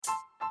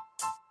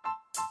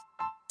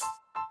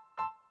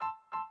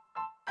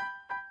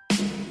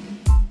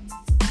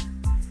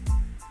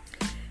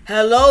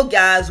Hello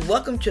guys,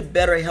 welcome to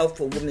Better Health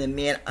for Women and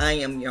Men. I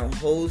am your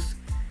host,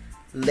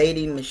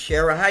 Lady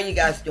Michelle. How you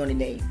guys doing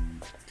today?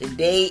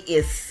 Today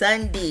is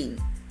Sunday,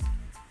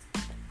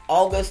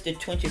 August the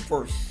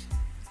 21st.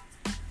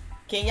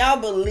 Can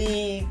y'all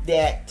believe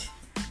that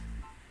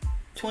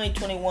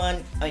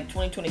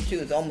 2022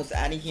 is almost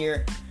out of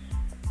here?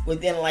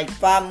 Within like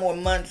 5 more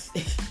months.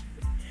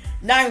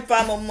 Not even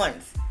 5 more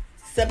months.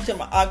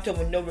 September,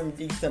 October, November,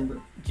 December,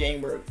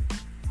 January.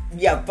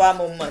 Yeah, 5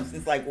 more months.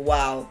 It's like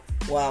wow.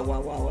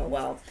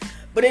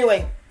 But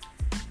anyway,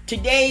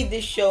 today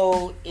this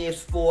show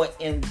is for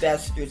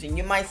investors. And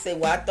you might say,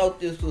 well, I thought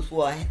this was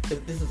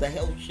a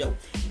health show.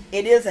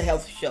 It is a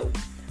health show.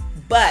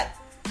 But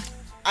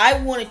I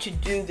wanted to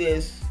do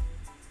this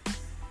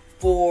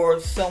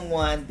for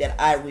someone that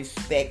I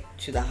respect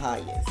to the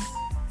highest.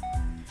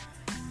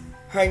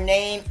 Her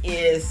name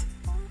is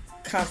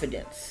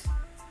Confidence.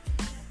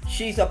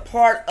 She's a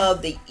part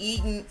of the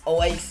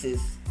OASIS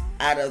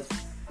out of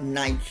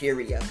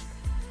Nigeria.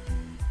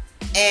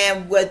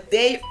 And what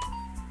they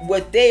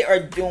are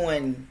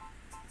doing,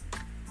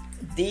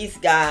 these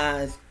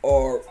guys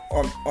are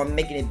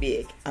making it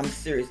big. I'm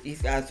serious.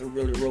 These guys are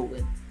really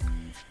rolling.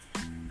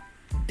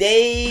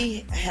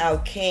 They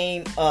have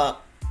came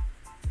up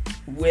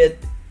with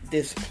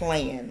this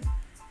plan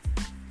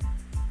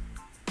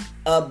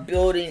of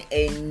building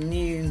a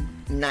new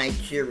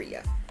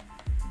Nigeria.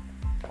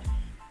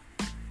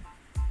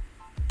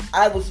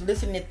 I was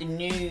listening to the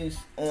news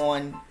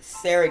on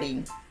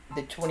Saturday,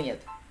 the 20th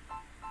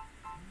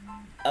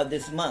of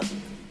this month,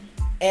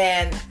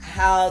 and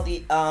how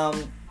the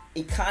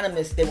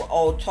economists, they were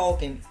all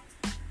talking,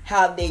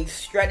 how they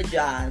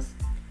strategized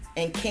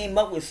and came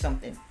up with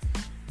something.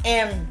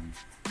 And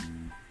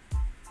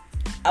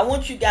I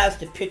want you guys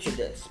to picture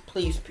this.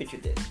 Please picture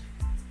this.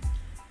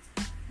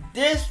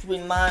 This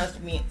reminds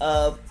me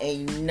of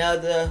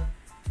another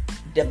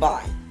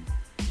Dubai.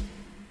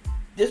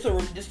 This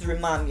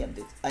remind me of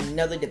this.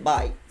 Another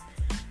Dubai.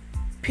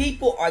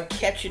 People are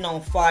catching on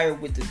fire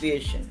with the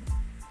vision.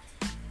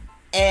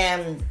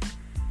 And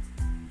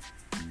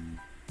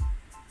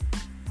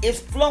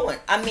it's flowing.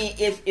 I mean,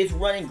 it's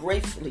running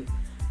gracefully.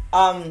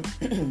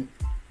 Over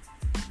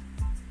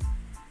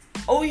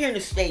here in the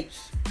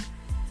States,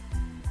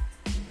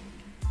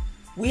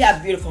 we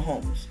have beautiful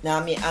homes. Now,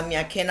 I mean,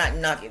 I cannot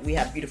knock it. We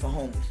have beautiful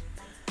homes.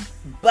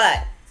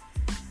 But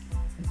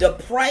the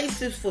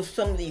prices for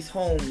some of these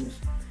homes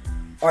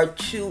are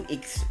too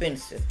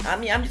expensive. I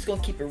mean, I'm just going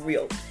to keep it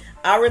real.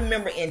 I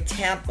remember in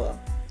Tampa,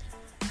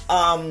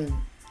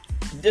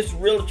 this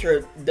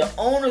realtor, the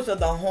owners of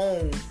the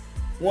home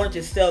wanted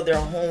to sell their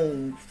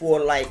home for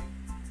like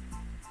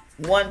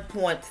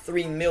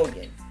 $1.3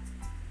 million.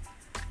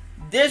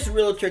 This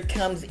realtor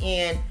comes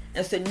in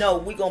and said, no,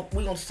 we're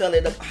gonna sell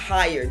it up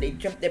higher. They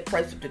jumped their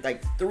price up to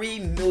like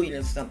 $3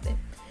 million or something.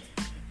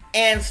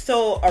 And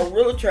so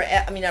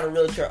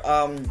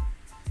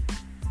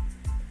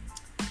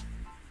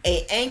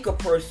a anchor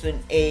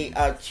person, a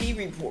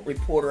TV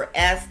reporter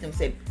asked him,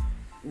 said,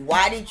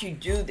 why did you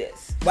do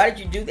this? Why did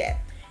you do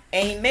that?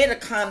 And he made a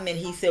comment.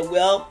 He said,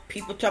 well,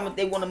 people tell me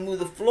they want to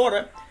move to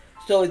Florida.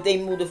 So if they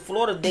move to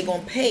Florida, they're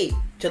going to pay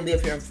to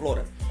live here in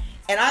Florida.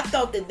 And I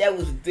thought that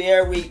was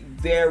very,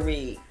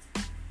 very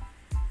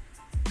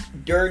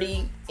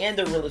dirty in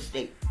the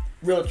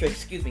realtor,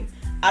 excuse me.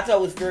 I thought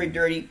it was very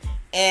dirty.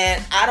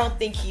 And I don't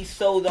think he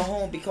sold the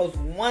home, because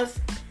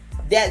once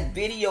that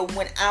video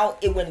went out,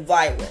 it went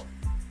viral.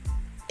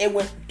 It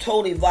went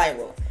totally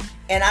viral.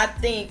 And I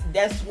think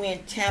that's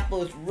when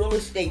Tampa's real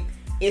estate,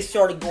 it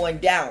started going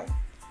down.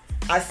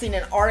 I seen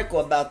an article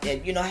about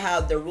that. You know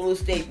how the real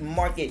estate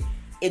market,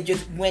 it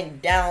just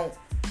went down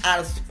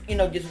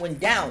just went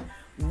down.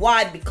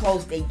 Why?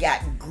 Because they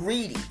got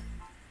greedy.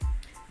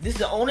 This is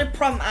the only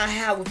problem I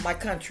have with my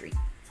country.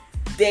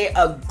 They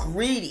are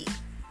greedy.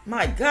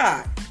 My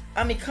God.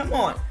 I mean, come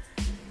on.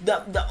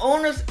 The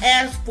owners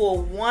asked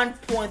for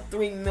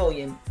 $1.3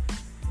 million.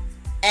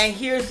 And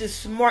here's this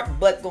smart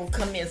butt gonna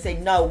come in and say,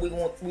 no, we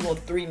want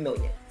 $3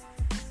 million.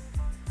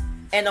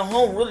 And the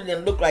home really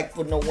didn't look like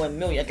for no $1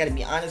 million. I gotta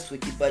be honest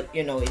with you, but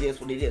it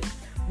is what it is.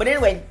 But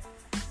anyway,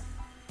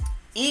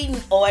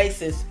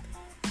 OASIS,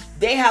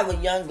 they have a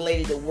young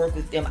lady to work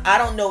with them. I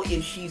don't know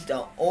if she's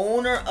the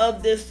owner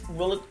of this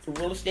real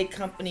estate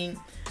company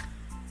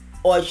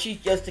or if she's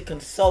just a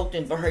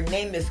consultant, but her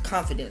name is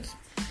Confidence.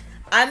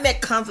 I met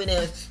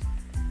Confidence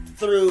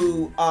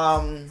through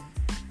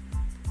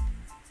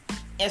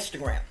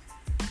Instagram.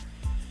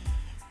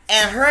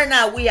 And her and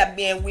I,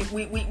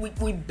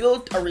 we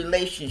built a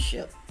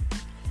relationship.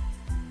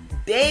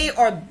 They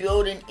are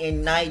building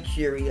in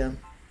Nigeria,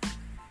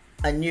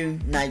 a new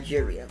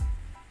Nigeria.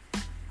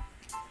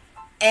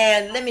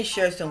 And let me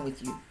share some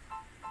with you.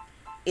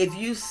 If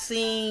you've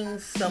seen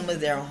some of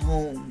their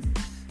homes,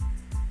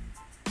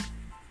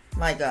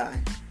 my God,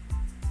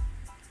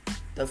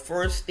 the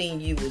first thing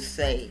you would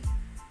say,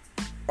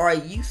 are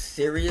you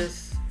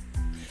serious?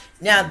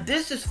 Now,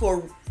 this is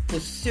for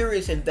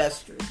serious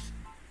investors.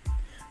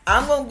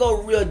 I'm going to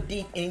go real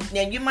deep. And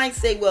now you might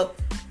say, well,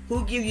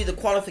 who give you the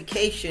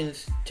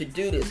qualifications to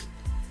do this?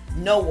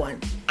 No one.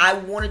 I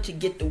wanted to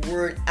get the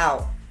word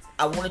out.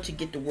 I wanted to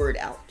get the word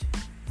out.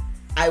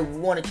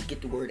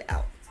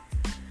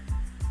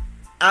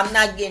 I'm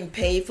not getting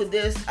paid for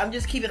this. I'm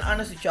just keeping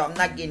honest with y'all. I'm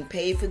not getting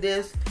paid for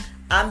this.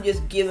 I'm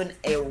just giving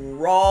a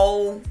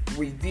raw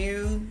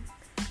review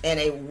and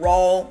a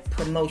raw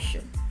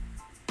promotion.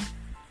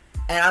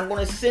 And I'm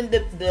going to send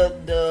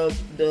the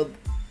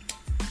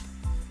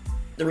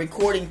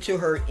recording to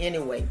her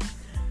anyway.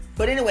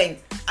 But anyway,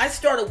 I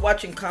started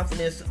watching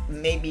Confidence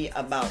maybe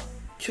about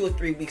 2 or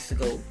 3 weeks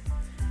ago.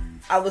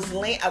 I was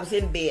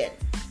in bed,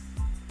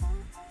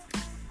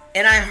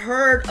 and I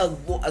heard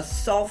a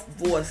soft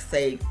voice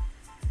say,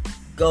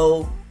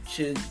 "Go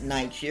to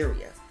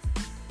Nigeria."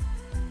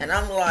 And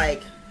I'm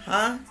like,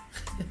 huh?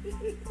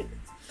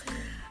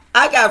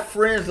 I got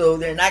friends over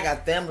there and I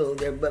got family over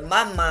there, but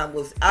my mind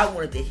was, I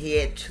wanted to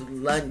head to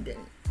London.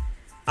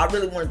 I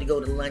really wanted to go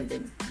to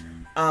London.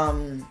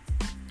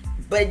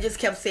 But it just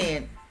kept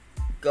saying,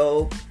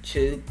 go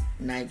to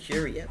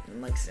Nigeria.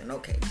 I'm like saying,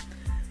 okay.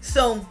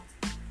 So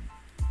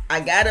I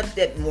got up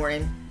that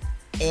morning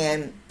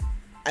and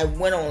I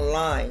went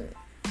online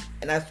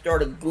and I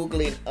started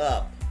Googling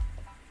up,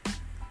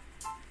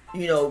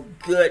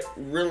 good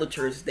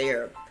realtors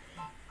there.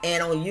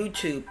 And on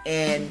YouTube,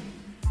 and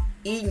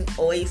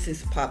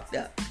OASIS popped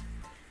up.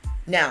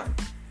 Now,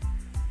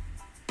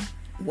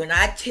 when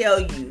I tell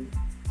you,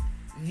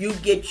 you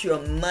get your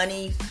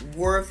money's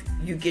worth,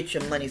 you get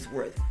your money's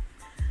worth.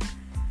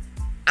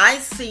 I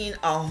seen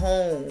a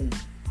home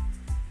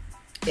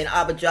in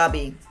Abu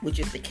Dhabi, which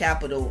is the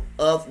capital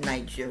of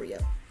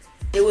Nigeria.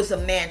 It was a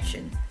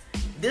mansion.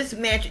 This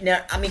mansion,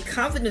 now,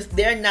 Confidence,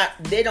 they're not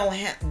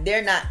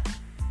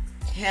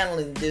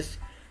handling this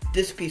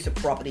piece of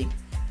property,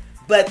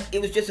 but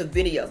it was just a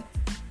video.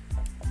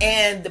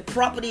 And the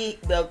property,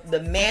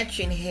 the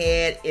mansion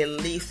had at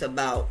least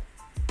about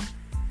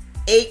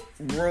 8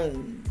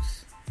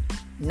 rooms,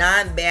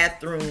 9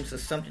 bathrooms, or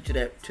something to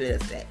that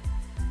effect.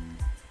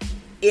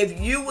 If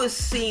you was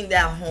seeing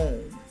that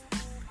home,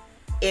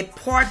 it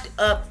parked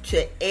up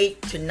to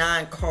 8 to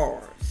 9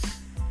 cars,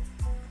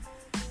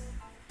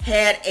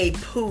 had a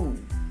pool,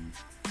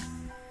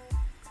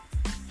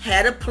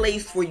 had a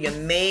place for your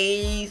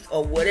maids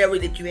or whatever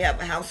that you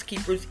have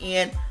housekeepers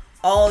in,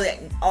 all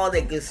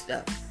that good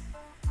stuff.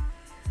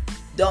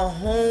 The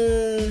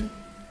home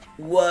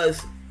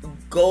was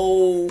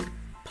gold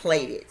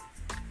plated.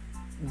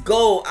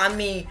 Gold,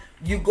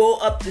 you go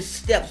up the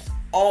steps,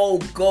 all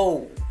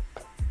gold.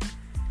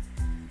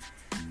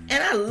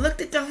 And I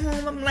looked at the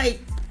home, I'm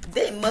like,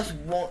 they must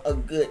want a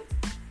good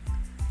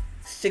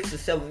 $6 or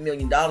 $7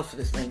 million for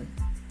this thing.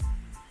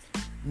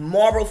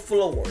 Marble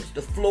floors.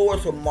 The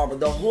floors were marble.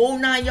 The whole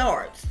 9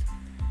 yards.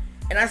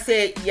 And I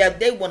said, yeah,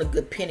 they want a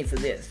good penny for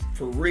this.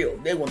 For real.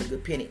 They want a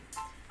good penny.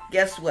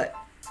 Guess what?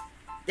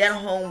 That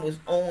home was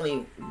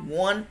only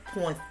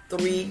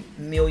 $1.3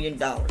 million.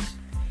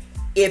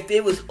 If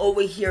it was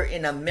over here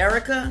in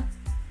America,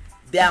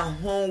 that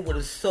home would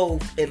have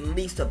sold at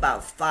least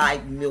about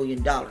 $5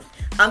 million.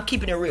 I'm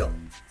keeping it real.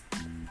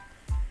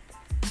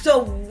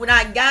 So when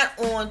I got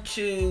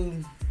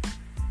onto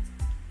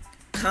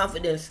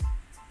Confidence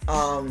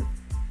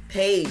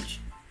page,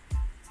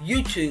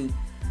 YouTube,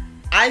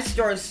 I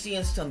started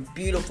seeing some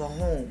beautiful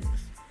homes.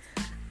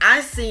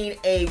 I seen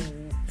a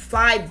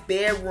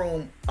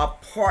 5-bedroom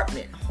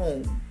apartment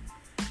home.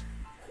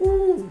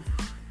 Whew.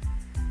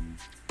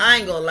 I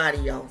ain't gonna lie to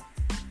y'all.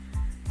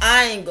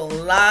 I ain't gonna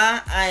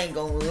lie.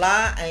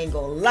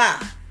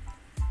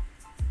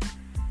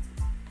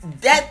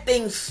 That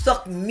thing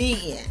sucked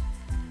me in.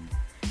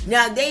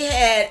 Now, they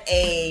had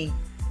a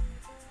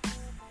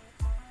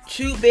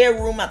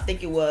 2-bedroom, I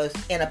think it was,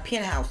 and a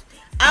penthouse.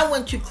 I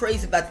went too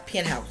crazy about the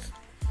penthouse.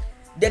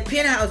 The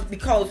penthouse,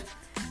 because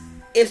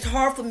it's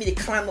hard for me to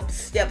climb up the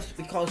steps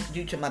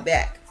due to my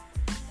back.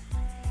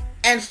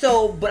 And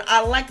so, but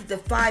I liked the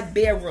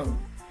 5-bedroom.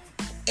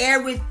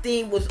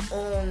 Everything was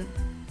on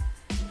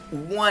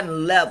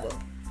one level.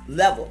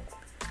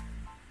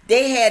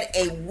 They had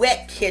a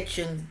wet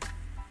kitchen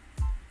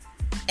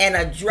and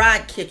a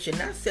dry kitchen.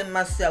 I said to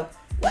myself,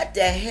 what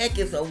the heck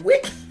is a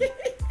wet kitchen?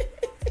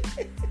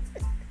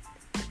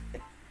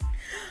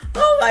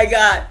 Oh my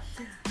God.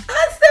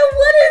 I said,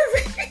 what is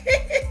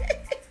it?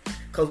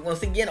 Because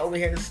once again, over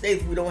here in the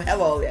States, we don't have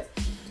all that.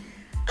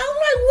 I'm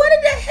like, what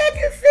in the heck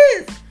is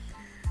this?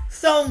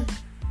 So,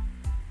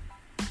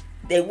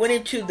 they went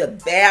into the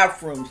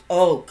bathrooms.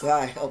 Oh,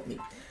 God, help me.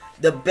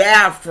 The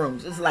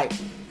bathrooms. It's like,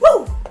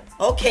 whoo,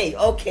 okay.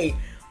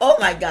 Oh,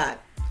 my God.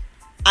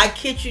 I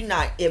kid you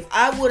not. If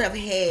I would have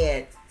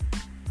had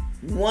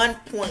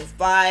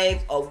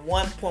 1.5 or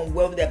 1 point,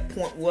 whatever that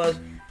point was,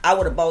 I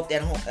would have bought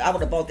that home. I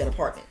would have bought that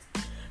apartment.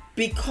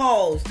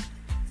 Because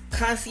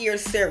concierge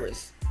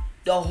service,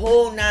 the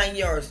whole 9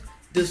 yards,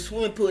 the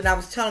swimming pool. And I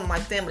was telling my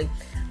family,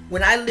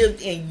 when I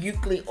lived in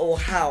Euclid,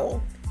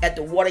 Ohio, at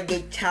the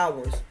Watergate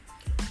Towers,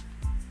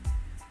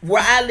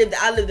 where I lived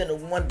in a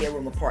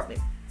 1-bedroom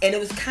apartment. And it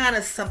was kind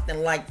of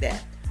something like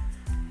that.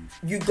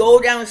 You go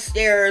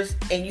downstairs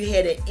and you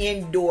had an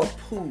indoor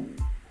pool.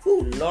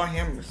 Ooh, Lord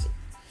have mercy.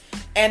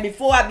 And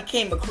before I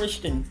became a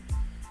Christian,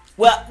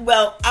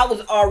 well, I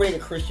was already a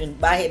Christian,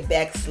 but I had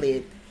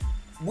backslid.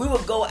 We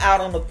would go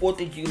out on the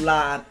 4th of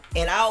July,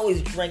 and I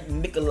always drank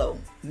Michelob.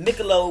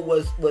 Michelob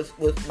was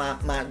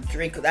my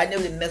drink, because I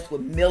never messed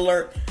with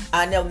Miller.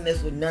 I never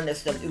messed with none of that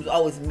stuff. It was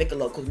always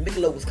Michelob, because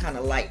Michelob was kind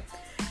of light.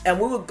 And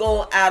we would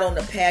go out on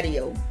the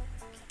patio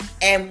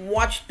and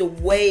watch the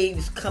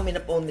waves coming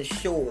up on the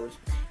shores.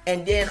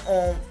 And then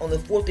on the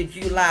 4th of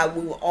July,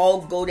 we would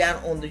all go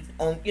down around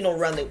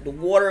the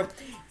water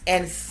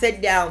and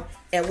sit down,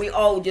 and we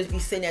all would just be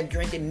sitting there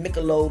drinking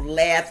Michelob,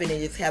 laughing, and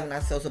just having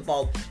ourselves a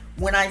ball.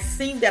 When I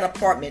seen that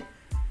apartment,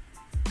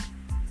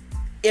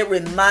 it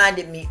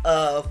reminded me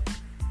of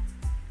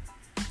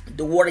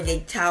the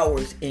Watergate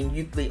Towers in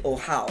Euclid,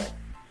 Ohio.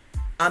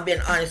 I'm being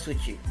honest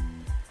with you.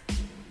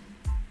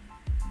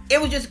 It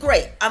was just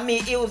great. I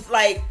mean, it was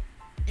like,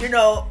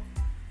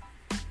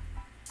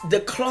 the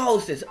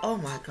closets. Oh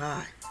my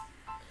God.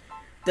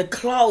 The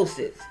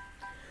closets.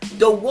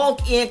 The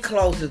walk-in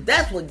closets.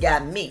 That's what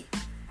got me.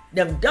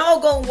 Them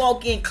doggone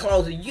walk-in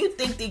closets. You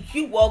think that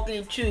you walk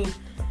into...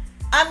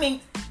 I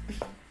mean...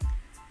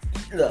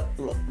 Look.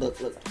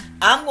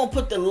 I'm going to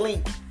put the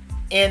link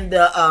in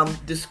the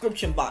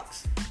description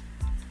box.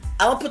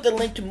 I'm going to put the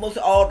link to most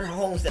of all the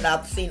homes that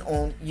I've seen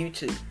on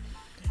YouTube.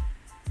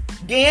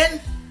 Then,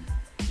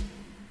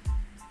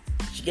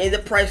 she gave the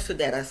price for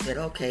that. I said,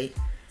 okay.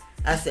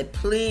 I said,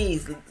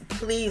 please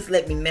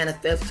let me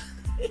manifest.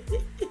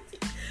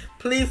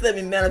 Please let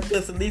me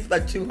manifest at least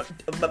by 2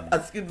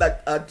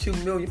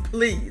 million,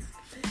 please.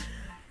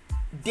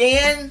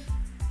 Then,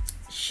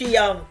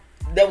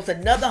 there was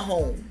another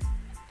home.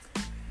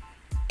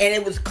 And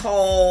it was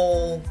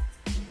called,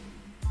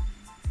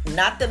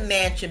 not the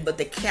mansion, but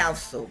the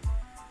castle.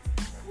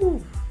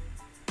 Whew.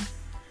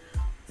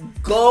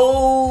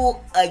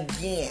 Go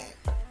again.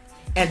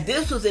 And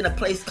this was in a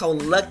place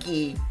called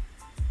Lucky.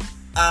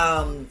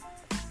 Up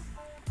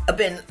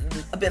in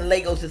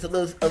Lagos, there's a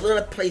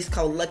little place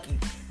called Lucky.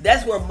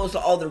 That's where most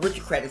of all the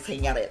aristocrats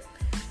hang out at.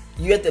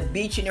 You at the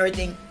beach and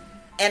everything.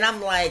 And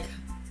I'm like,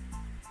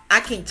 I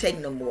can't take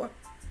no more.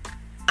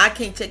 I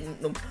can't take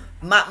no more.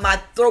 My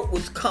throat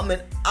was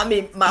coming. I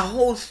mean, my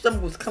whole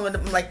stomach was coming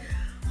up. I'm like,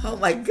 oh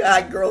my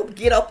God, girl,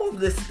 get up off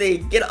this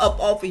thing. Get up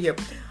off of here.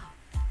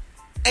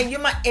 And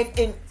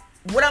and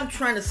what I'm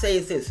trying to say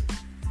is this.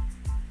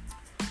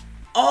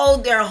 All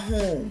their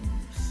homes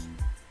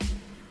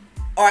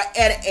are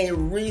at a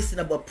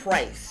reasonable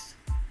price.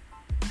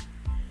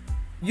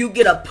 You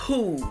get a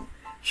pool.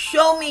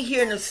 Show me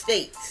here in the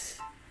States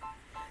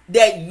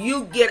that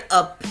you get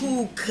a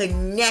pool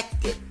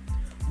connected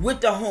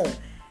with the home.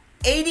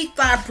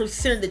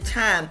 85% of the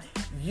time,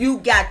 you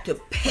got to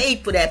pay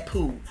for that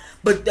pool.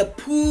 But the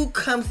pool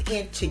comes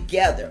in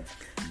together.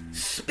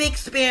 Spick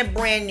span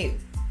brand new.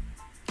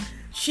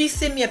 She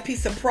sent me a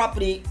piece of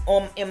property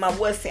in my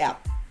WhatsApp.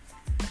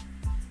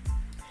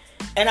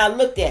 And I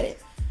looked at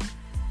it.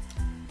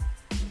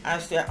 I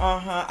said,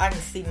 I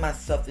can see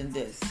myself in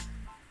this.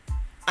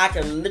 I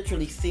can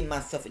literally see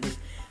myself in this.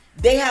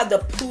 They have the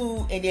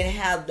pool and then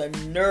have the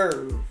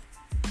nerve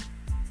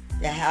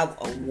to have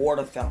a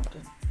water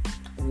fountain.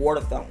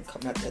 Water fountain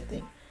coming out that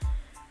thing.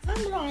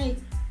 I'm like,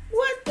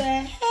 what the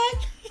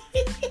heck?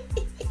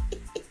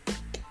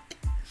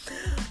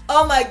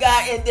 Oh my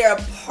God, and their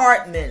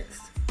apartments.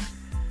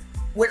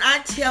 When I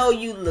tell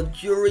you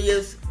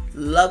luxurious,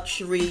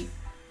 luxury,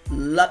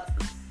 let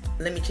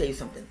me tell you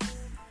something.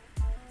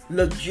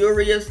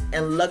 Luxurious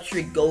and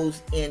luxury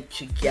goes in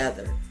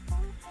together.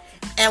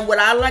 And what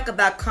I like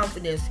about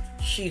Confidence,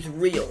 she's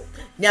real.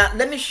 Now,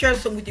 let me share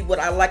some with you what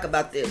I like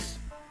about this.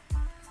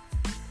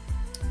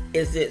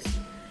 Is this.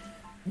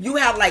 You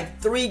have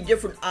like 3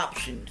 different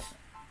options.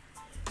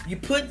 You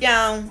put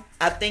down,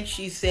 I think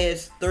she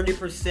says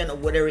 30% or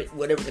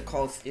whatever the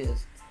cost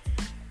is.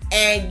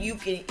 And you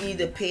can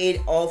either pay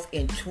it off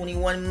in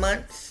 21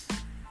 months,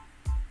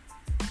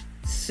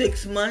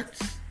 6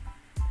 months,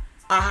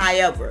 or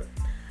however.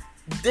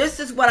 This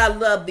is what I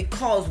love,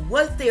 because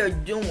what they're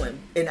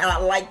doing, and I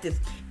like this,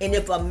 and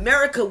if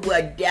America would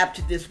adapt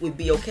to this, would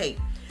be okay.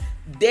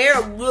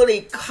 They're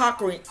really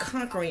conquering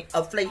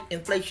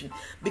inflation,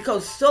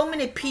 because so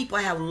many people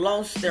have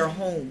lost their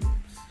homes.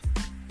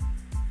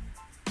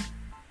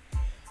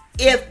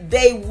 If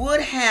they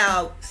would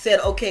have said,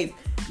 okay,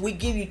 we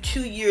give you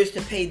 2 years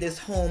to pay this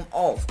home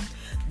off,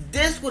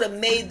 this would have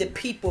made the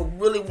people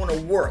really want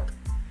to work.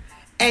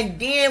 And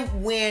then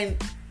when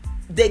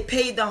they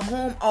paid the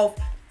home off,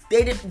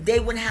 they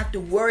wouldn't have to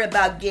worry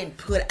about getting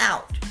put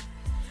out.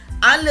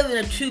 I live in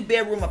a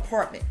 2-bedroom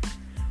apartment.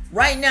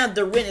 Right now,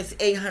 the rent is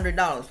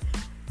 $800.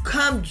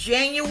 Come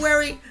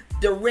January,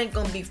 the rent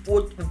gonna be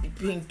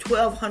between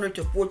 $1,200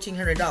 to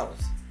 $1,400.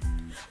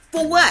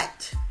 For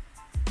what?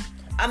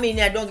 I mean,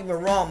 now don't get me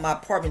wrong, my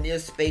apartment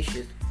is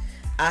spacious.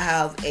 I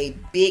have a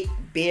big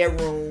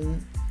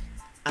bedroom.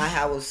 I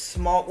have a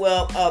small,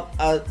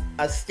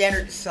 a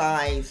standard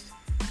sized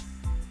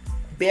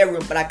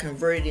bedroom, but I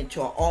converted it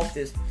into an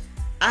office.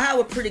 I have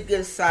a pretty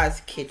good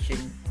sized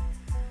kitchen.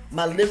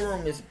 My living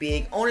room is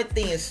big. Only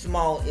thing is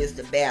small is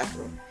the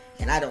bathroom,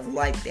 and I don't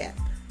like that.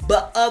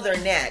 But other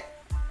than that,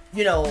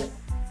 you know,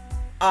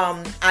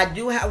 I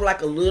do have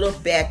like a little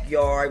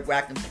backyard where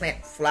I can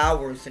plant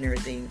flowers and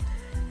everything.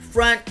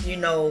 Front, you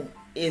know,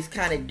 is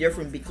kind of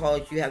different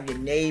because you have your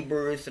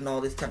neighbors and all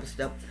this type of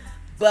stuff.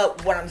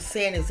 But what I'm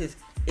saying is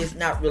it's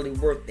not really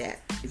worth that,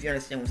 if you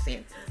understand what I'm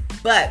saying.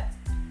 But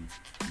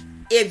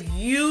if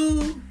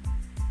you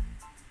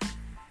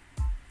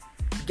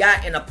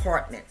got an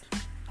apartment,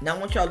 now I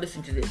want y'all to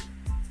listen to this.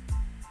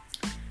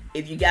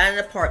 If you got an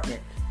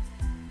apartment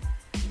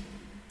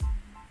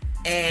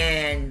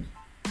and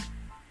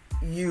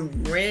you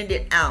rent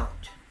it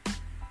out,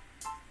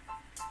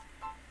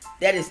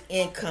 that is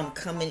income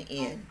coming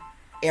in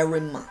every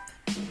month.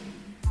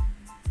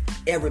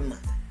 Every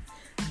month.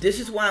 This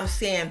is why I'm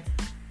saying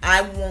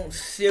I want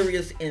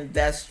serious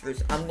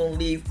investors. I'm going to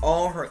leave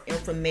all her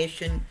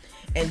information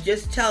and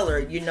just tell her,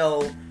 you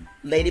know,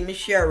 Lady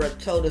Michelle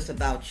told us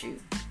about you.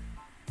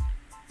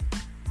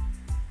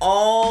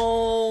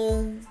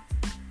 All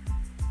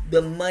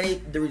the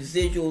money, the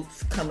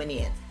residuals coming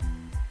in.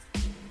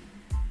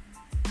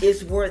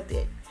 It's worth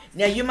it.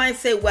 Now you might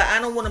say, well, I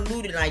don't want to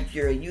move to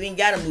Nigeria. You ain't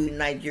got to move to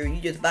Nigeria.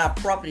 You just buy a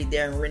property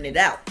there and rent it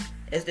out.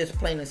 It's just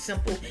plain and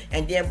simple.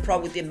 And then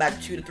probably within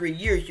about 2 to 3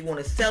 years, you want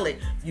to sell it.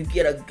 You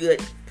get a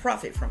good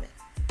profit from it.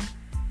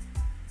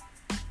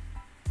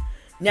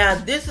 Now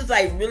this is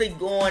like really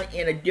going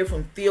in a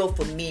different field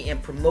for me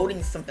and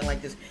promoting something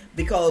like this,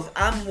 because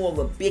I'm more of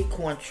a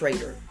Bitcoin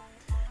trader.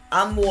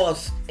 I'm more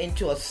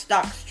into a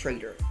stocks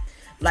trader.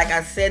 Like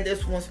I said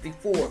this once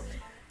before.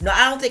 No,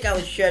 I don't think I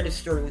would share this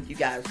story with you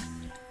guys.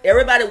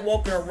 Everybody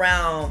walking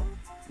around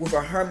with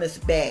a Hermes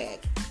bag,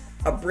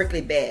 a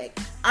Brickley bag.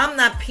 I'm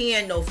not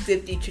paying no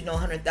 $50,000 to no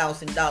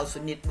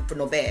 $100,000 for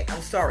no bag.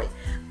 I'm sorry.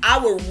 I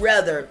would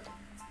rather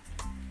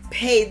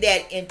pay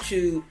that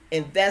into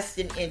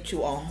investing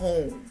into a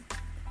home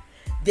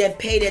than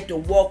pay that to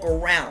walk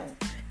around.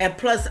 And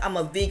plus, I'm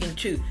a vegan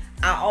too.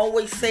 I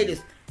always say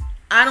this.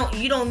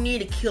 You don't need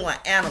to kill an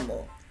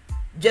animal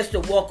just to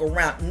walk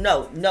around.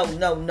 No.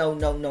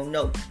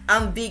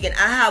 I'm vegan.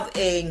 I have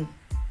a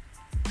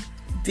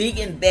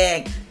vegan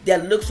bag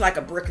that looks like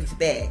a Brickley's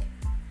bag.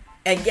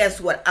 And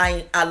guess what?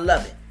 I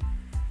love it.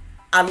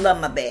 I love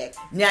my bag.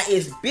 Now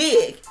it's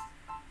big.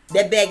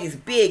 That bag is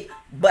big,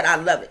 but I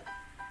love it.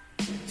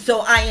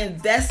 So I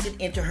invested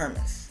into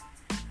Hermes.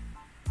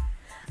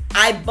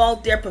 I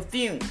bought their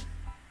perfume.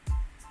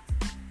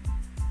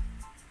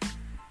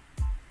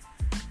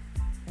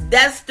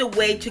 That's the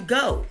way to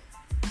go.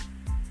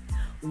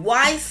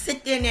 Why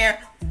sit in there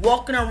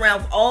walking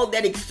around with all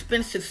that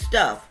expensive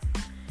stuff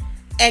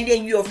and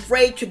then you're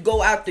afraid to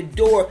go out the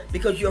door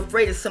because you're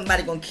afraid of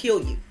somebody gonna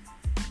kill you?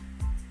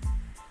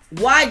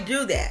 Why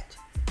do that?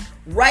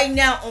 Right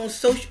now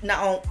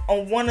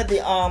on one of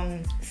the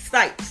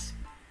sites,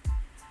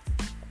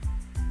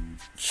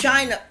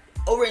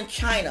 over in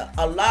China,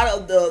 a lot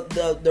of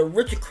the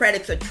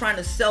aristocrats are trying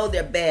to sell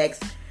their bags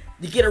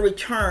to get a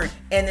return,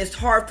 and it's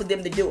hard for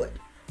them to do it.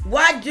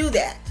 Why do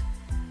that?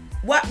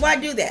 Why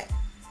do that?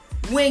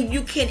 When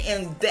you can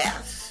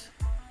invest.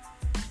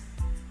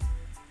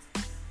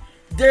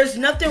 There's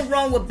nothing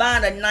wrong with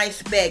buying a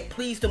nice bag.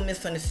 Please don't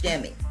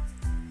misunderstand me.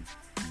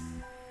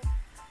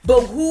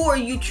 But who are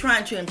you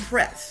trying to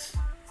impress?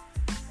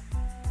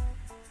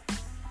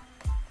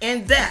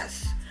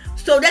 Invest.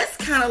 So that's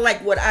kind of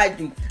like what I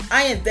do.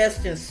 I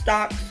invest in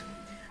stocks.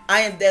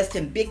 I invest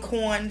in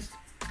Bitcoins.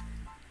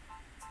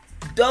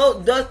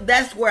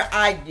 That's where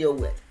I deal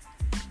with.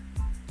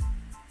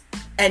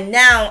 And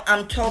now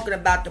I'm talking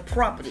about the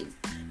property.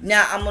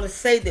 Now I'm going to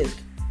say this.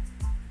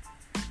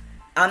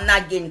 I'm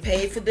not getting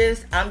paid for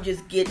this. I'm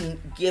just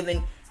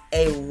given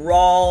a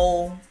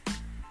raw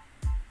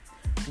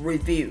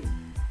review.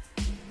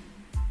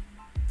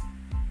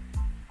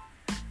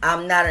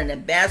 I'm not an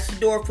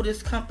ambassador for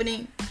this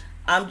company.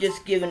 I'm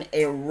just giving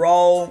a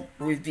raw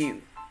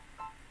review.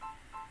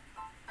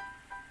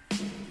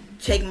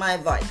 Take my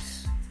advice.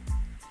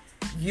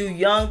 You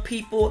young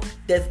people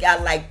that's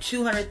got like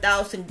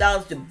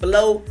 $200,000 to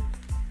blow,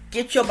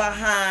 get your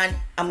behind.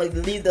 I'm going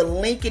to leave the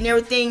link and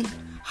everything.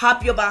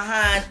 Hop your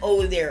behind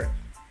over there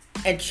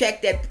and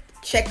check the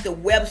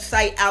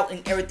website out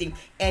and everything,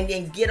 and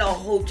then get a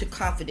hold to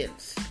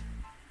confidence.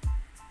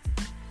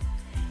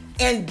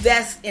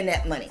 Invest in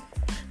that money.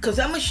 Because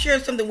I'm going to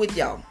share something with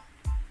y'all.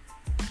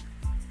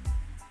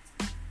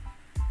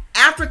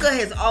 Africa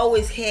has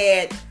always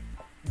had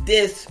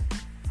this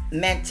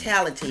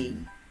mentality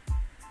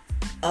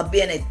of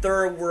being a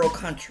third world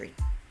country.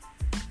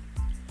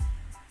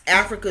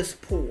 Africa's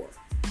poor.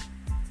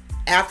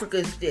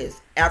 Africa's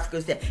this.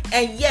 Africa's that.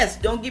 And yes,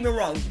 don't get me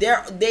wrong.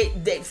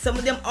 They some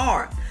of them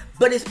are.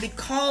 But it's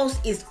because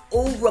it's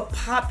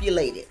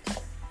overpopulated.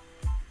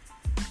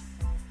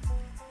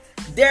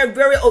 They're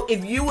very.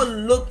 If you would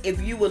look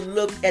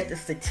at the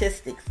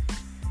statistics,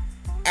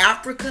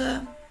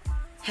 Africa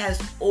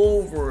has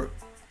over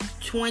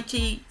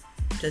 20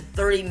 to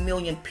 30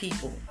 million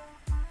people.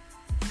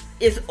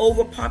 It's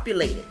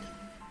overpopulated.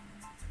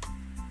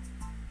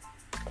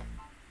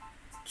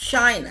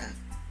 China,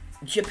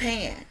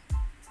 Japan.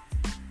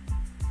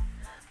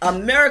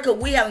 America,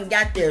 we haven't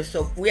got there,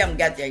 so we haven't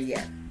got there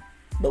yet.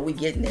 But we're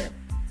getting there.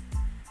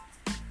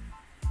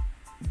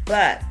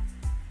 But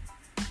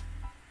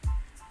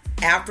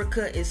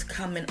Africa is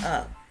coming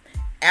up.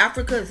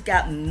 Africa has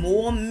got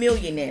more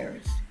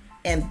millionaires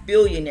and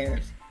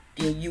billionaires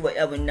than you will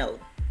ever know.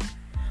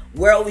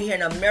 Where over here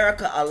in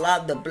America, a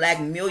lot of the black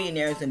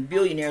millionaires and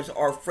billionaires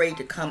are afraid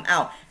to come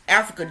out.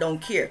 Africa don't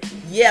care.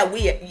 Yeah,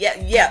 we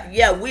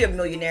are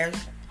millionaires.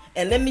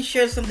 And let me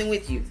share something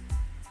with you.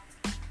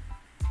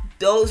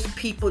 Those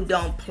people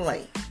don't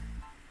play.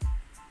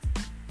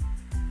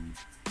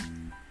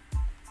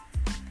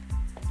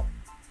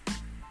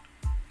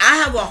 I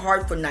have a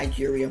heart for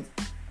Nigeria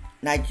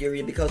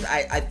because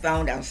I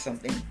found out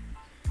something.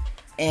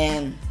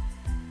 And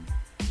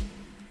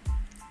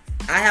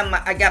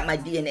I got my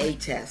DNA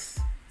test.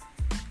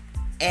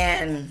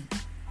 And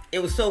it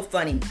was so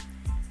funny.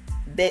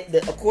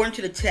 According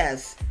to the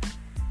test,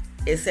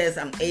 it says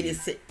I'm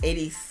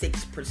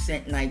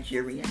 86%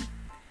 Nigerian.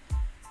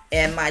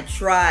 And my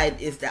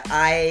tribe is the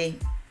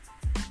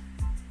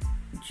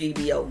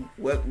IGBO.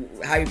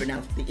 How you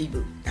pronounce it? The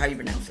Igbo. How you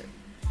pronounce it?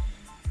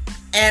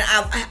 And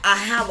I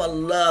have a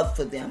love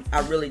for them.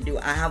 I really do.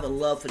 I have a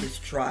love for this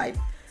tribe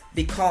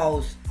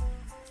because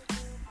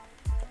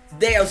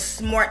they are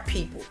smart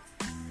people.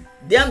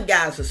 Them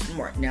guys are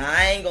smart. Now,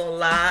 I ain't gonna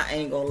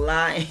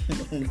lie.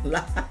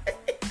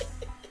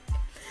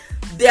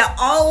 They're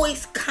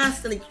always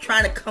constantly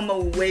trying to come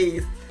up with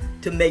ways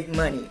to make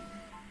money.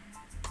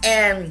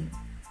 And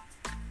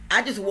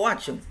I just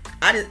watch them.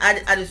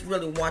 I just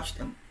really watch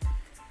them.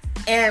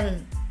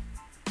 And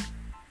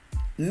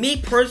me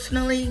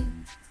personally,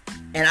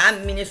 and I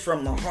mean this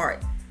from my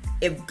heart,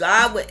 if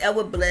God would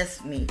ever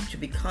bless me to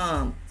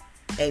become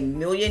a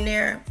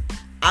millionaire,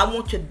 I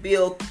want to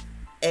build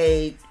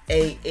a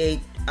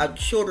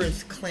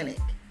children's clinic.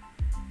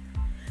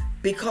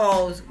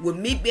 Because with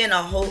me being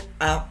a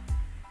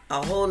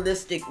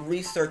holistic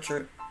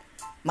researcher,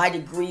 my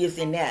degree is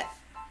in that.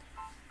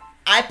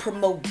 I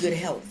promote good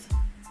health.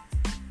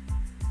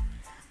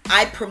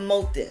 I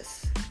promote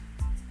this.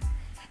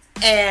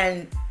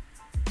 And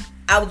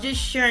I was just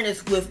sharing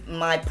this with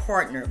my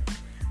partner.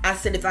 I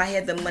said if I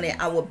had the money,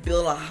 I would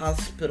build a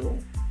hospital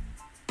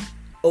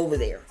over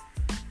there.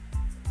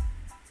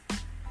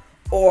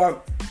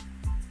 Or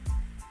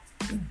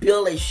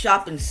build a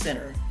shopping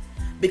center.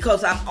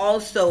 Because I'm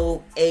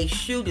also a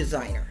shoe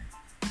designer.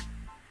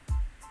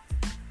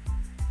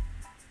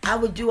 I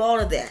would do all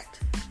of that.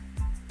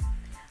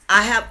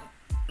 I have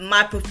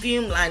my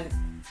perfume line,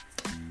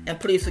 and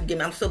please forgive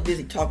me, I'm so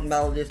busy talking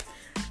about all this.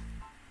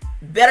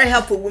 Better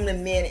Health for Women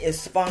and Men is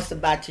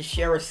sponsored by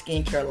Tashera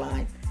Skincare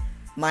Line,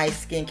 my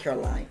skincare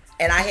line.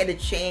 And I had to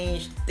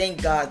change,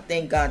 thank God.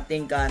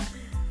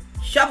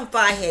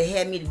 Shopify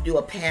had me to do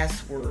a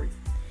password.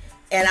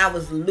 And I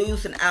was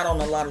losing out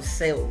on a lot of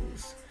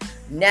sales.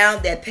 Now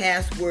that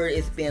password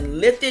is being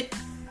lifted,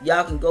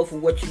 y'all can go for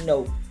what you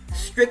know.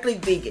 Strictly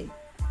vegan.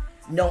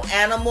 No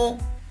animal,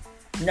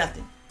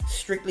 nothing.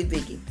 Strictly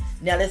vegan.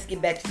 Now let's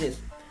get back to this.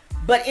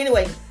 But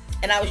anyway,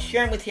 and I was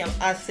sharing with him,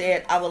 I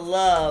said I would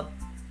love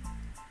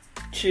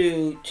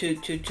to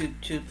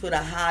put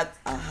a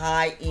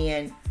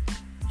high-end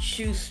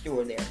shoe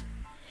store there.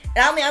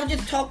 And I mean, I'm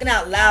just talking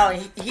out loud.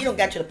 And he don't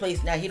got to the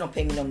place now. He don't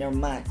pay me no, never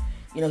mind.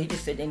 You know, he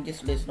just said, then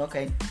just listen.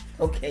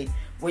 Okay.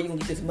 Where you gonna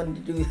get this money to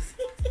do this?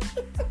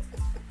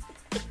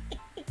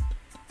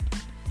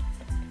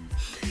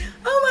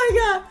 Oh my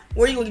God.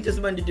 Where you gonna get this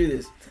money to do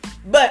this?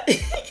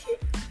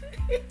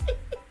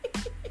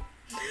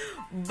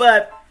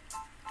 But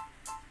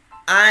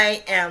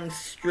I am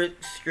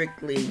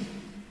strictly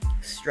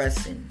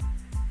stressing.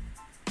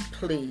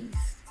 Please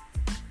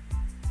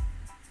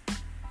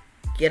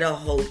get a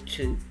hold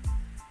to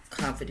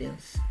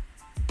confidence.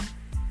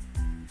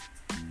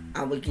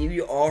 I will give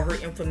you all her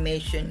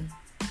information,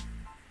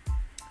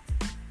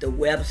 the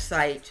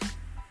website,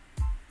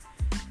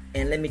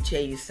 and let me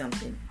tell you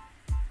something.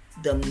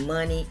 The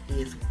money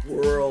is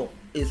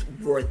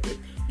worth it.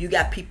 You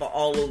got people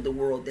all over the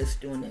world that's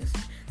doing this.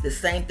 The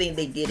same thing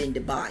they did in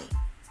Dubai.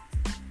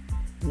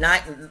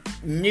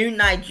 New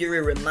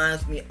Nigeria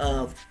reminds me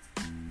of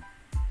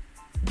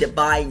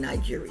Dubai,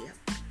 Nigeria,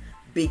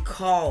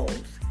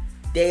 because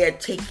they are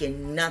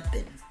taking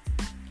nothing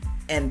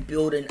and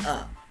building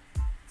up.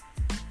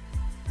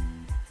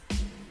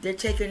 They're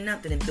taking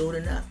nothing and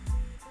building up.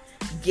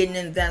 Getting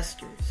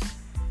investors.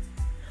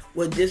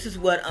 Well, this is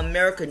what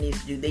America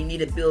needs to do. They need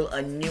to build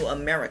a new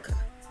America.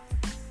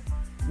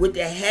 With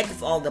the heck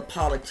of all the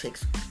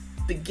politics.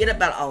 Forget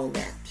about all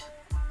that.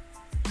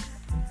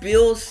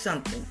 Build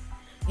something.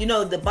 You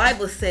know, the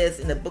Bible says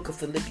in the book of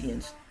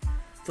Philippians,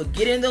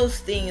 forgetting those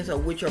things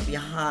of which are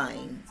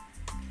behind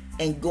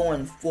and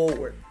going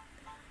forward.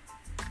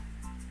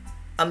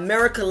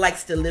 America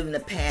likes to live in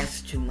the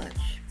past too much.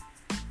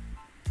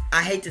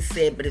 I hate to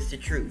say it, but it's the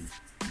truth.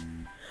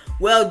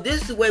 Well,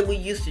 this is the way we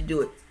used to do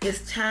it.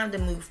 It's time to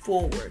move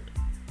forward.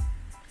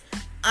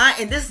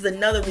 And this is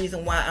another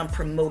reason why I'm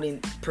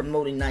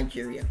promoting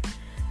Nigeria.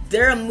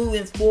 They're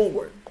moving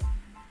forward.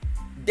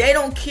 They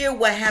don't care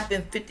what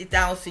happened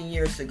 50,000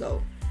 years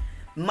ago.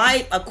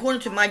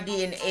 According to my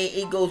DNA,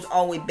 it goes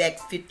all the way back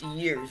 50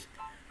 years.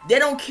 They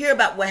don't care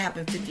about what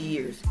happened 50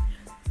 years.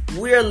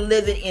 We're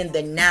living in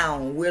the now.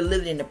 We're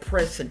living in the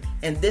present.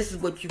 And this is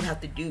what you have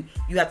to do.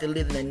 You have to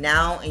live in the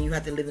now and you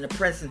have to live in the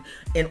present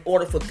in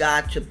order for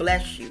God to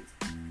bless you.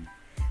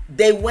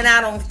 They went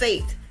out on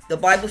faith. The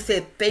Bible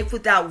said faith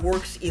without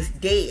works is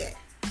dead.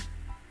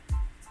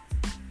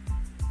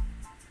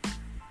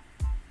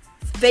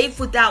 Faith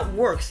without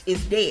works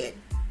is dead.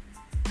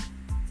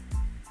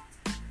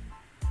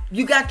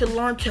 You got to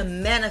learn to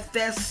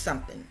manifest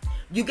something.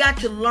 You got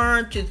to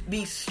learn to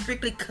be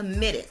strictly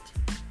committed.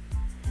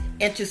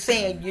 And to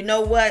saying, you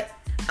know what?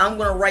 I'm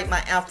going to write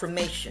my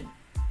affirmation.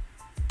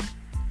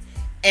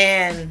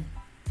 And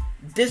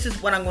this is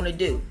what I'm going to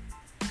do.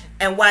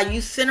 And while you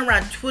sit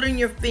around twiddling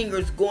your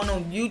fingers, going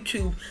on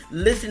YouTube,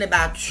 listening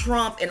about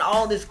Trump and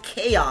all this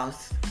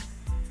chaos,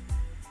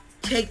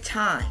 take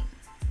time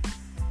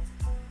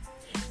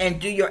and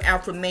do your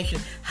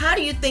affirmations. How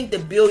do you think the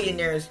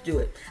billionaires do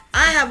it?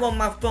 I have on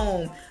my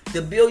phone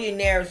the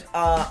billionaires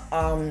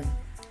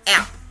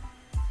app.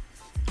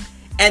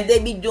 And they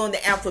be doing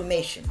the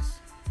affirmations.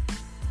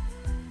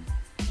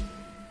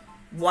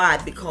 Why?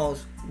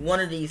 Because one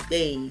of these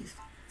days,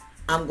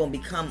 I'm going to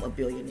become a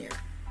billionaire.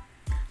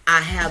 I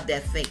have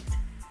that faith.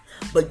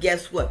 But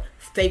guess what?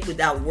 Faith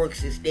without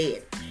works is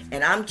dead.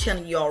 And I'm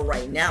telling y'all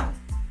right now,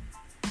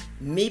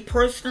 me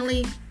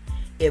personally,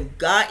 if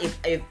God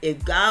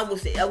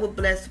was to ever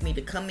bless me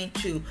to come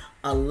into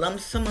a lump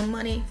sum of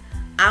money,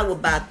 I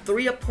would buy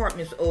 3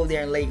 apartments over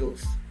there in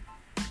Lagos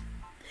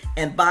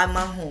and buy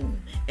my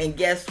home. And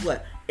guess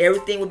what?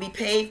 Everything will be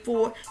paid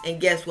for. And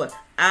guess what?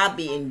 I'll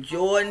be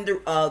enjoying the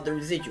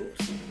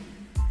residuals.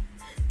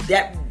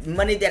 That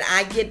money that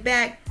I get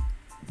back,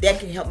 that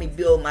can help me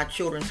build my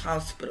children's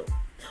hospital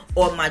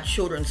or my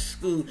children's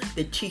school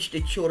to teach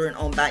the children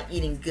on by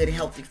eating good,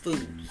 healthy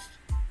foods.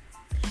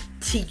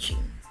 Teaching.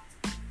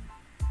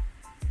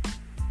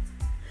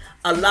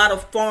 A lot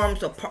of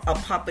farms are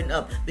popping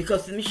up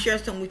because let me share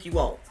something with you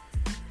all.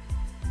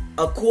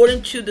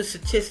 According to the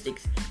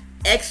statistics,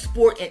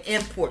 export and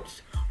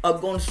imports are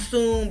going to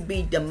soon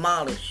be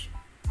demolished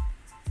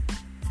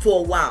for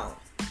a while.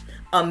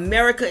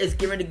 America is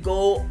going to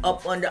go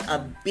up under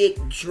a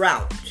big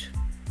drought.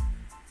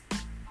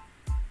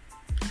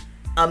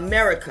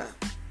 America,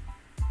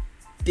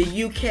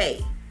 the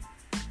UK,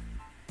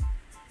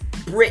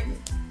 Britain,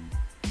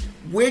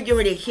 we're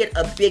going to hit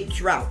a big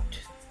drought.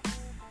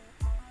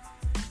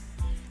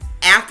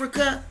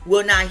 Africa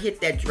will not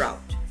hit that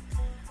drought.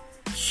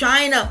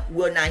 China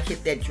will not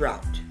hit that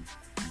drought.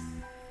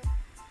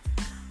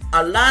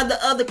 A lot of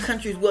the other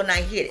countries will not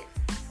hit it.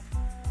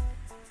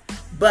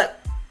 But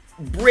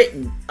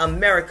Britain,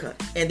 America,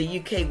 and the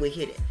UK will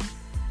hit it.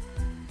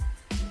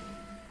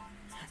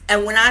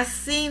 And when I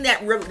seen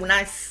that,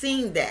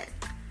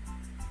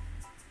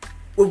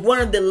 with one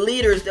of the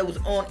leaders that was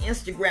on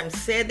Instagram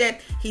said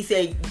that, he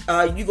said,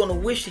 you're going to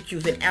wish that you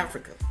was in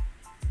Africa.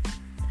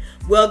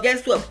 Well,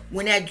 guess what?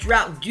 When that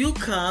drought do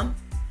come,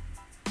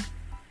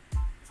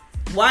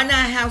 why not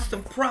have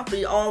some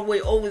property all the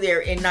way over there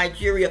in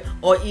Nigeria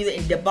or either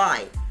in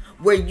Dubai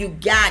where you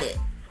got it,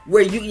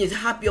 where you can just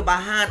hop your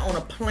behind on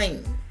a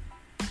plane?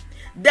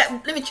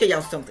 Let me tell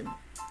y'all something.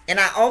 And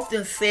I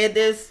often said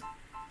this,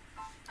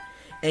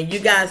 and you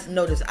guys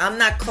know this. I'm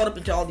not caught up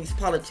into all these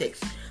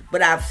politics,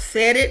 but I've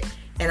said it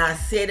and I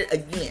said it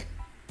again.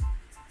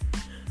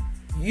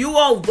 You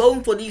all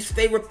voting for these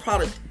favorite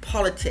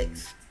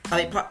politicians.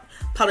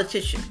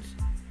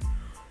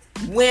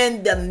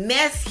 When the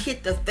mess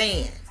hit the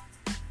fan,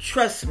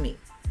 trust me,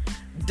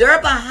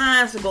 their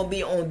behinds are going to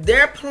be on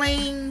their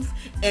planes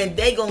and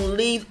they going to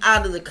leave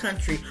out of the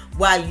country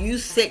while you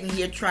sitting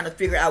here trying to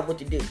figure out what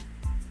to do.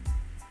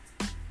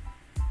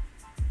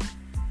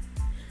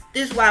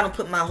 This is why I don't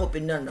put my hope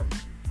in none of them.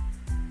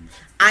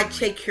 I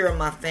take care of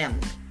my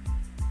family.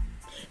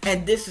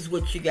 And this is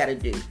what you got to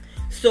do.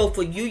 So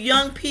for you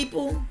young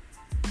people,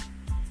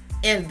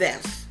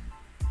 invest.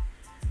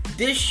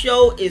 This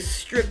show is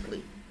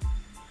strictly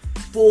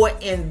for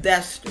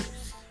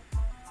investors.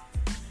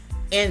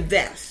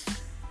 Invest.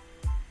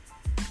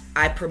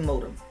 I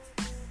promote them.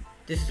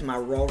 This is my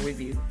raw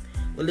review.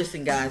 Well,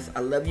 listen, guys, I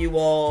love you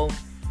all.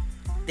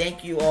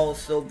 Thank you all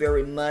so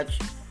very much.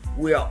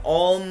 We're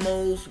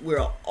almost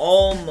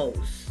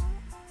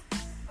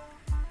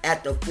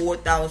at the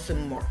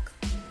 4,000 mark.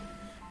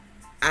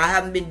 I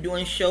haven't been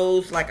doing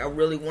shows like I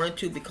really wanted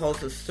to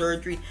because of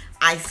surgery.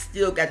 I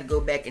still got to go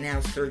back and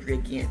have surgery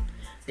again.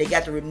 They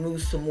got to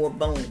remove some more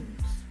bones.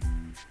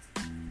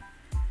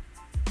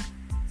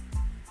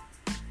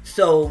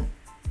 So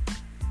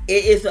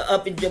it is an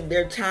up and down.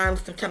 There are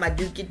times, sometimes I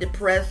do get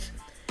depressed,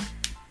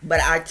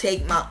 but I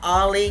take my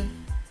Ollie.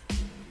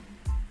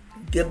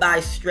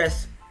 Goodbye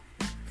stress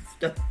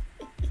stuff.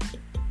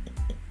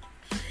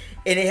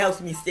 And it helps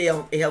me stay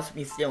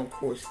on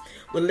course.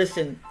 Well,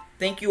 listen,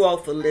 thank you all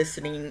for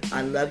listening.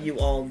 I love you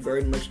all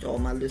very much, to all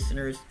my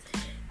listeners.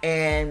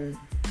 And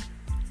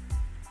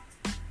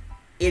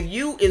if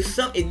you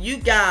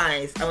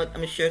guys, I'm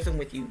gonna share something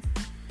with you.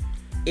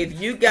 If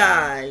you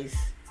guys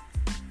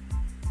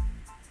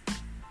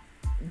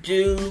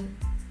do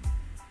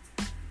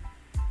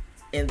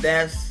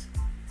invest,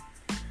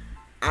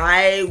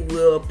 I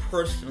will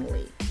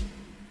personally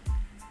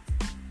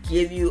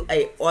give you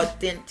an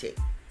authentic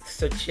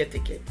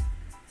certificate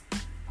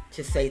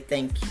to say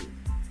thank you.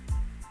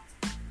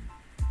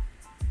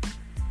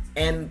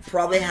 And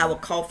probably have a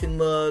coffee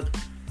mug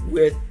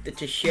with the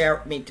to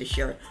share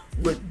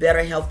with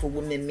Better Health for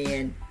Women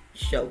Men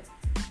show.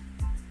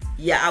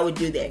 Yeah, I would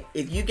do that.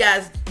 If you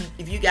guys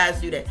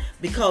do that.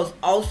 Because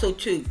also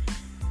too,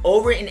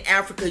 over in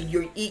Africa,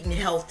 you're eating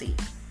healthy.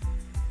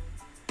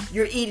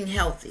 You're eating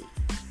healthy.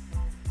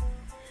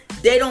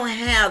 They don't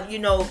have, I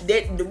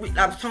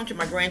was talking to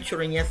my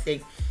grandchildren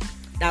yesterday.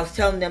 And I was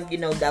telling them,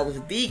 that I was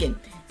vegan.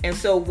 And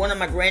so one of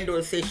my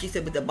granddaughters said, she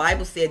said, but the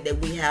Bible said that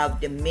we have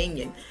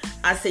dominion.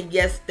 I said,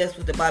 yes, that's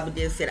what the Bible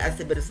did say. I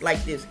said, but it's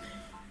like this.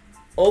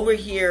 Over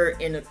here,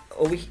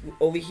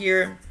 over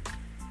here,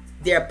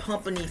 they're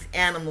pumping these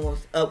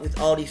animals up with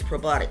all these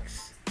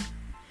probiotics.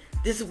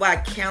 This is why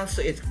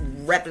cancer is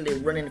rapidly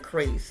running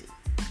crazy.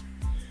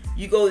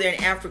 You go there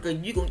in Africa,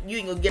 you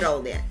ain't gonna get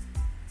all that.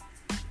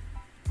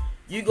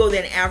 You go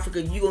there in Africa,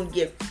 you gonna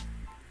get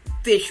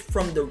fish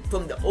from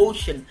the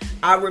ocean.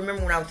 I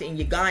remember when I was in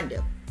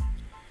Uganda,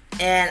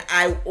 and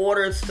I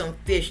ordered some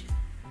fish.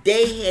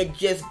 They had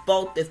just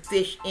bought the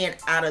fish in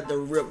out of the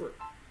river.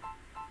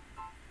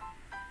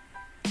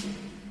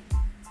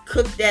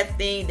 Cooked that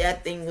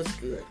thing was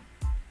good.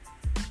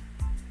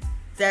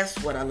 That's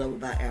what I love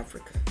about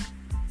Africa.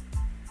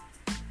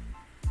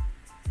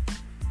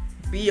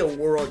 Be a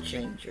world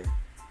changer.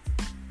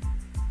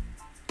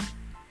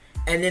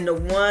 And then the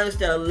ones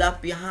that are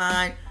left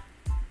behind,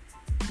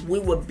 we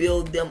will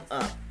build them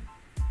up.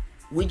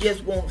 We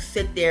just won't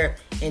sit there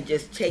and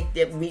just take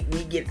them. We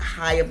get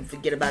high up and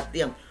forget about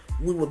them.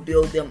 We will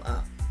build them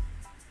up.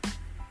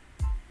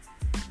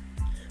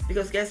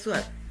 Because guess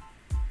what?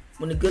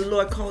 When the good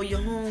Lord calls you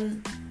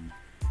home,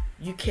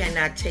 you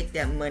cannot take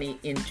that money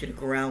into the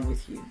ground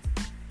with you.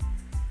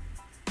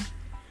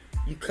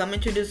 You come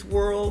into this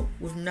world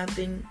with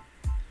nothing,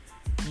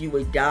 you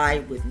will die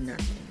with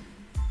nothing.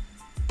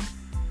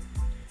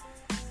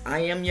 I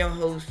am your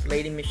host,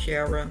 Lady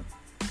Michelle.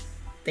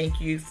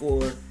 Thank you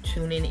for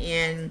tuning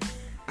in.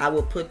 I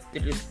will put the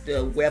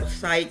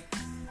website,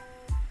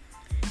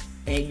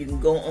 and you can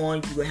go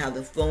on. You will have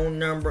the phone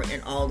number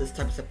and all this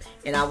type of stuff.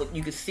 And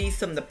you can see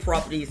some of the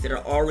properties that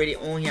are already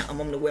on here. I'm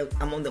on the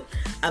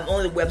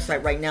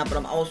website right now, but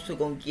I'm also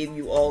going to give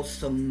you all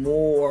some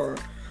more,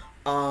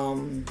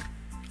 some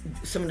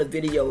of the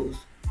videos.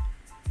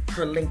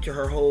 Her link to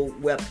her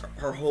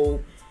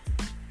whole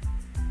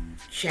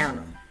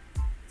channel.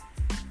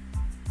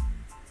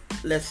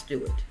 Let's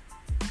do it.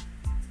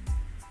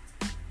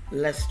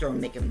 Let's start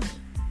making money.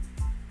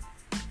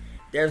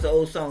 There's an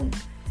old song.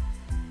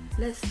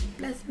 Let's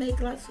make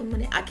lots of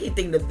money. I can't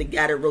think of the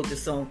guy that wrote the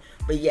song,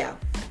 but yeah,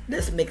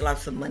 let's make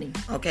lots of money,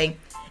 okay?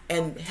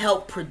 And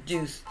help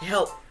the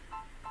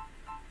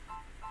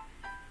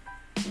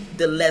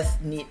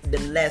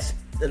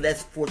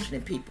less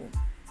fortunate people.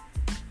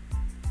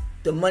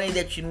 The money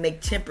that you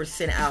make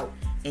 10% out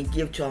and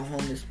give to a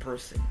homeless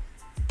person.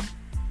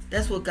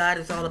 That's what God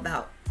is all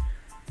about.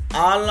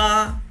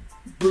 Allah,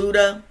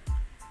 Buddha,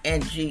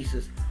 and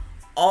Jesus.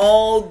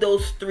 All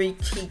those three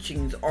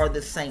teachings are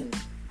the same.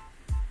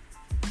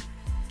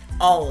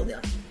 All of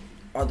them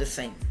are the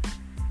same.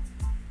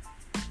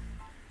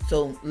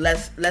 So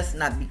let's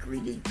not be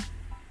greedy.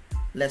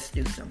 Let's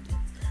do something.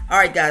 All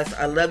right, guys.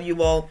 I love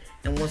you all.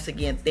 And once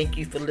again, thank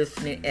you for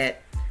listening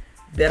at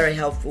Better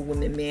Health for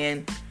Women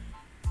Men.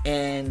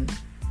 And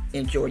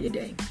enjoy your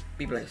day.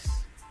 Be blessed.